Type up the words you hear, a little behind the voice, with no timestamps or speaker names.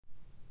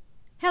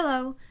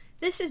Hello,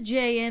 this is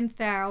J.M.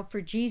 Farrell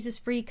for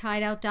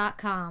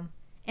JesusFreakHideout.com,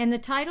 and the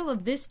title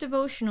of this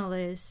devotional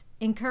is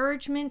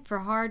Encouragement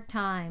for Hard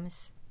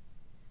Times.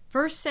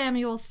 1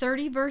 Samuel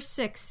 30 verse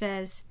 6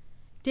 says,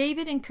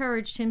 David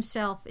encouraged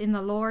himself in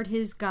the Lord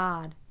his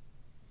God.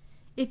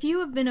 If you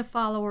have been a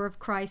follower of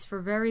Christ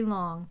for very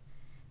long,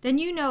 then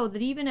you know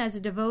that even as a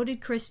devoted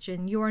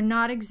Christian, you are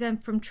not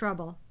exempt from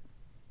trouble.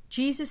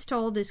 Jesus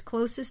told his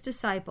closest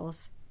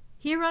disciples,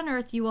 Here on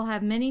earth you will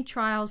have many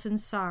trials and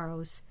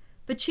sorrows,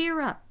 but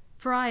cheer up,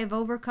 for I have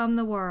overcome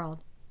the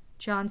world.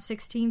 John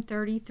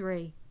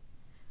 16:33.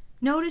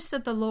 Notice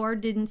that the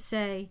Lord didn't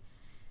say,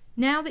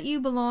 Now that you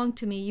belong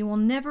to me, you will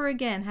never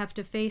again have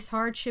to face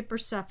hardship or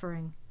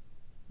suffering.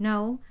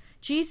 No,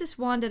 Jesus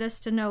wanted us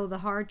to know the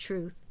hard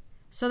truth,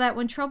 so that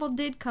when trouble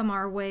did come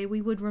our way,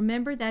 we would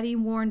remember that He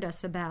warned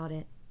us about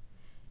it.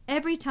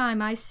 Every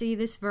time I see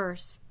this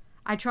verse,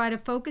 I try to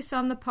focus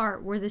on the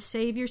part where the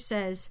Savior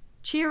says,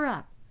 Cheer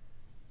up.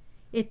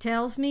 It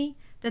tells me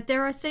that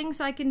there are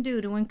things I can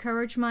do to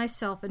encourage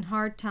myself in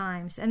hard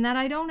times, and that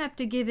I don't have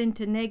to give in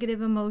to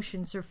negative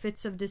emotions or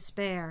fits of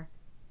despair.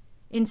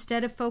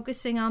 Instead of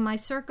focusing on my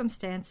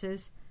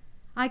circumstances,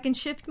 I can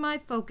shift my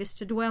focus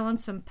to dwell on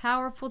some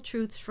powerful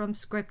truths from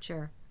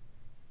Scripture.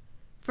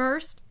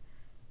 First,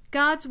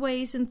 God's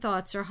ways and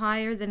thoughts are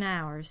higher than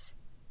ours.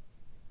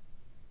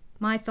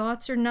 My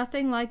thoughts are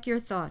nothing like your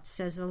thoughts,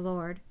 says the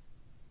Lord,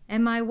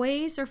 and my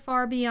ways are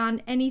far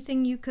beyond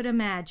anything you could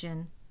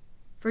imagine.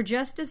 For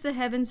just as the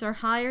heavens are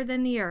higher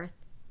than the earth,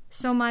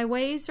 so my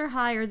ways are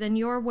higher than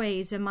your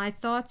ways, and my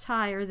thoughts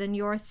higher than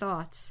your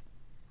thoughts.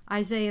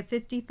 Isaiah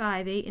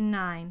 55:8 and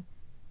 9.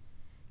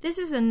 This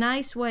is a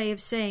nice way of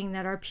saying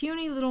that our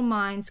puny little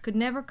minds could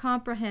never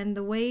comprehend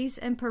the ways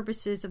and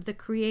purposes of the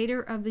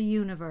Creator of the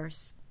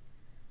universe.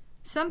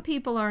 Some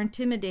people are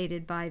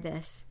intimidated by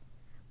this,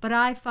 but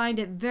I find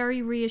it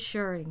very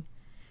reassuring,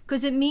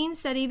 because it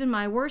means that even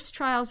my worst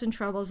trials and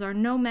troubles are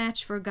no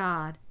match for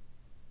God.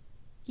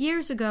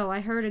 Years ago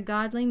I heard a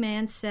godly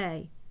man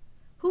say,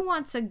 Who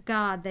wants a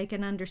God they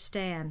can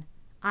understand?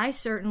 I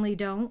certainly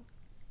don't.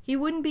 He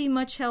wouldn't be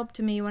much help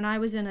to me when I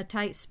was in a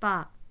tight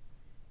spot.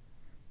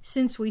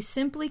 Since we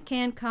simply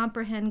can't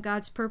comprehend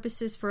God's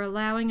purposes for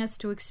allowing us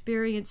to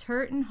experience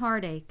hurt and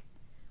heartache,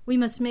 we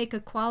must make a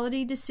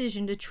quality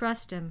decision to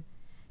trust Him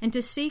and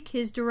to seek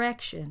His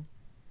direction.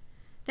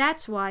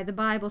 That's why the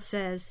Bible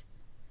says,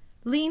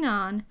 Lean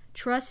on,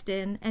 trust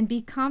in, and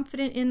be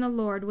confident in the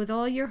Lord with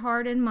all your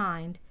heart and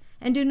mind,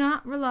 and do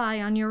not rely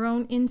on your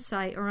own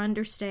insight or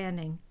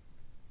understanding.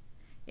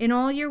 In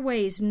all your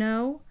ways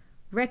know,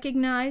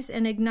 recognize,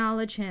 and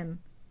acknowledge Him,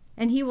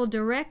 and He will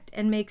direct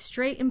and make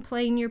straight and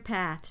plain your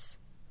paths.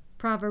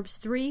 Proverbs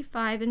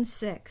 3:5 and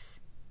 6.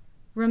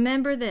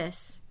 Remember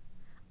this,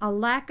 a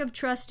lack of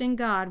trust in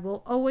God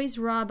will always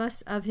rob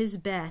us of His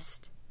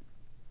best.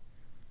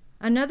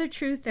 Another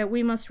truth that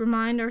we must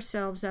remind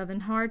ourselves of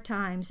in hard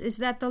times is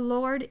that the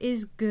Lord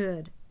is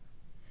good.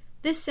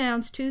 This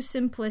sounds too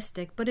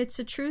simplistic, but it's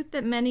a truth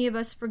that many of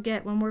us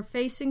forget when we're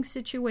facing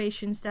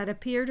situations that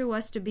appear to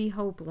us to be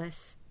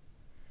hopeless.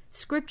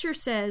 Scripture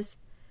says,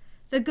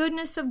 The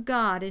goodness of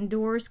God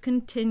endures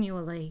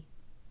continually.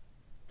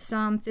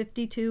 Psalm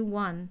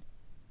 52:1.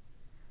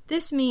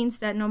 This means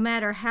that no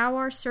matter how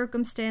our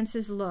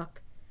circumstances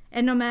look,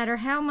 and no matter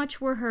how much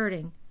we're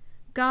hurting,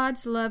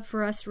 God's love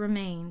for us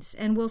remains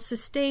and will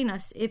sustain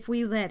us if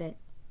we let it.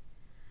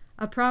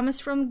 A promise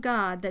from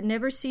God that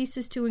never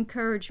ceases to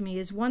encourage me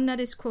is one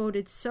that is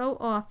quoted so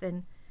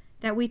often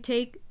that we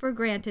take for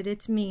granted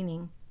its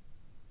meaning.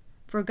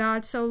 For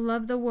God so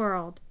loved the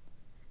world,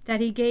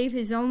 that He gave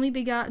His only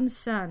begotten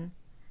Son,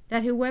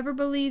 that whoever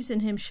believes in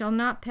Him shall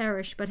not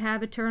perish but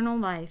have eternal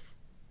life.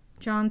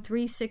 John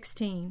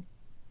 3:16.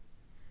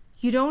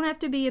 You don't have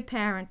to be a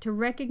parent to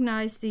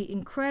recognize the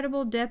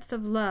incredible depth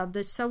of love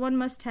that someone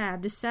must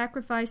have to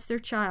sacrifice their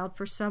child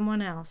for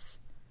someone else.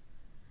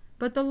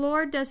 But the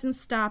Lord doesn't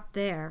stop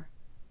there.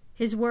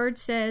 His word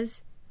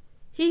says,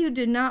 He who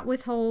did not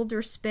withhold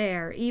or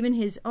spare even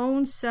His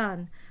own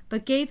Son,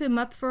 but gave Him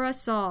up for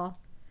us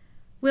all,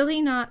 will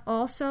He not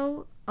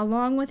also,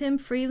 along with Him,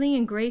 freely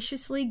and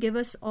graciously give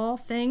us all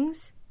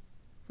things?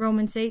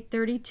 Romans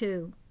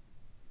 8:32.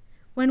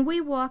 When we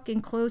walk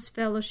in close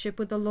fellowship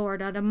with the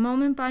Lord on a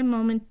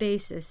moment-by-moment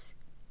basis,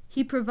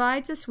 He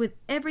provides us with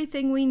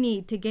everything we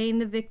need to gain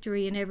the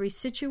victory in every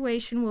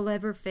situation we'll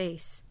ever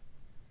face.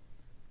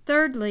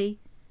 Thirdly,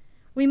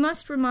 we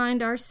must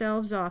remind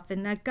ourselves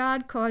often that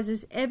God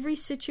causes every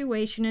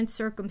situation and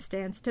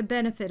circumstance to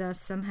benefit us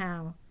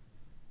somehow.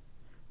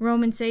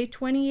 Romans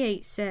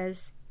 8:28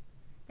 says,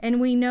 And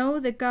we know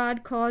that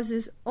God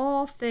causes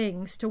all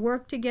things to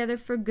work together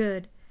for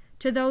good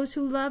to those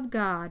who love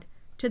God,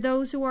 to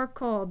those who are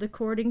called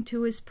according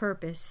to His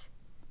purpose.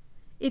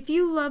 If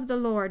you love the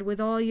Lord with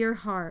all your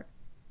heart,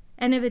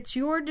 and if it's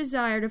your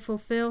desire to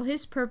fulfill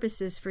His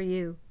purposes for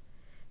you,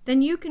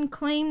 then you can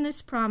claim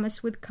this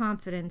promise with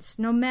confidence,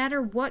 no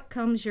matter what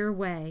comes your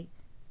way.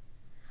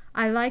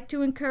 I like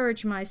to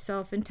encourage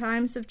myself in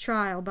times of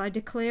trial by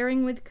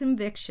declaring with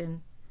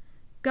conviction,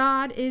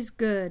 God is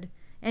good,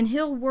 and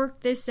He'll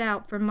work this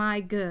out for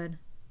my good.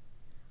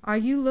 Are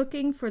you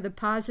looking for the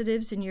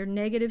positives in your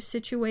negative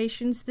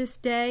situations this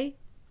day?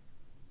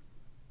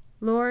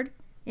 Lord,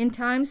 in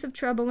times of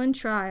trouble and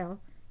trial,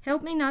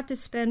 help me not to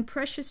spend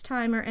precious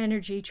time or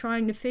energy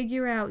trying to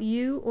figure out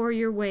you or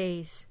your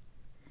ways.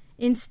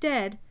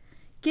 Instead,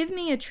 give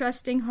me a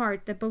trusting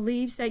heart that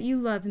believes that you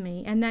love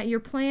me and that your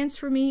plans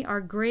for me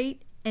are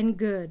great and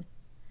good.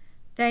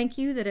 Thank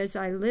you that as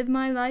I live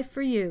my life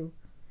for you,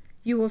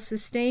 you will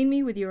sustain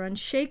me with your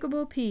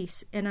unshakable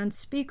peace and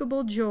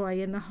unspeakable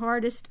joy in the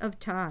hardest of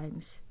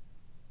times.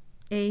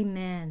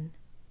 Amen.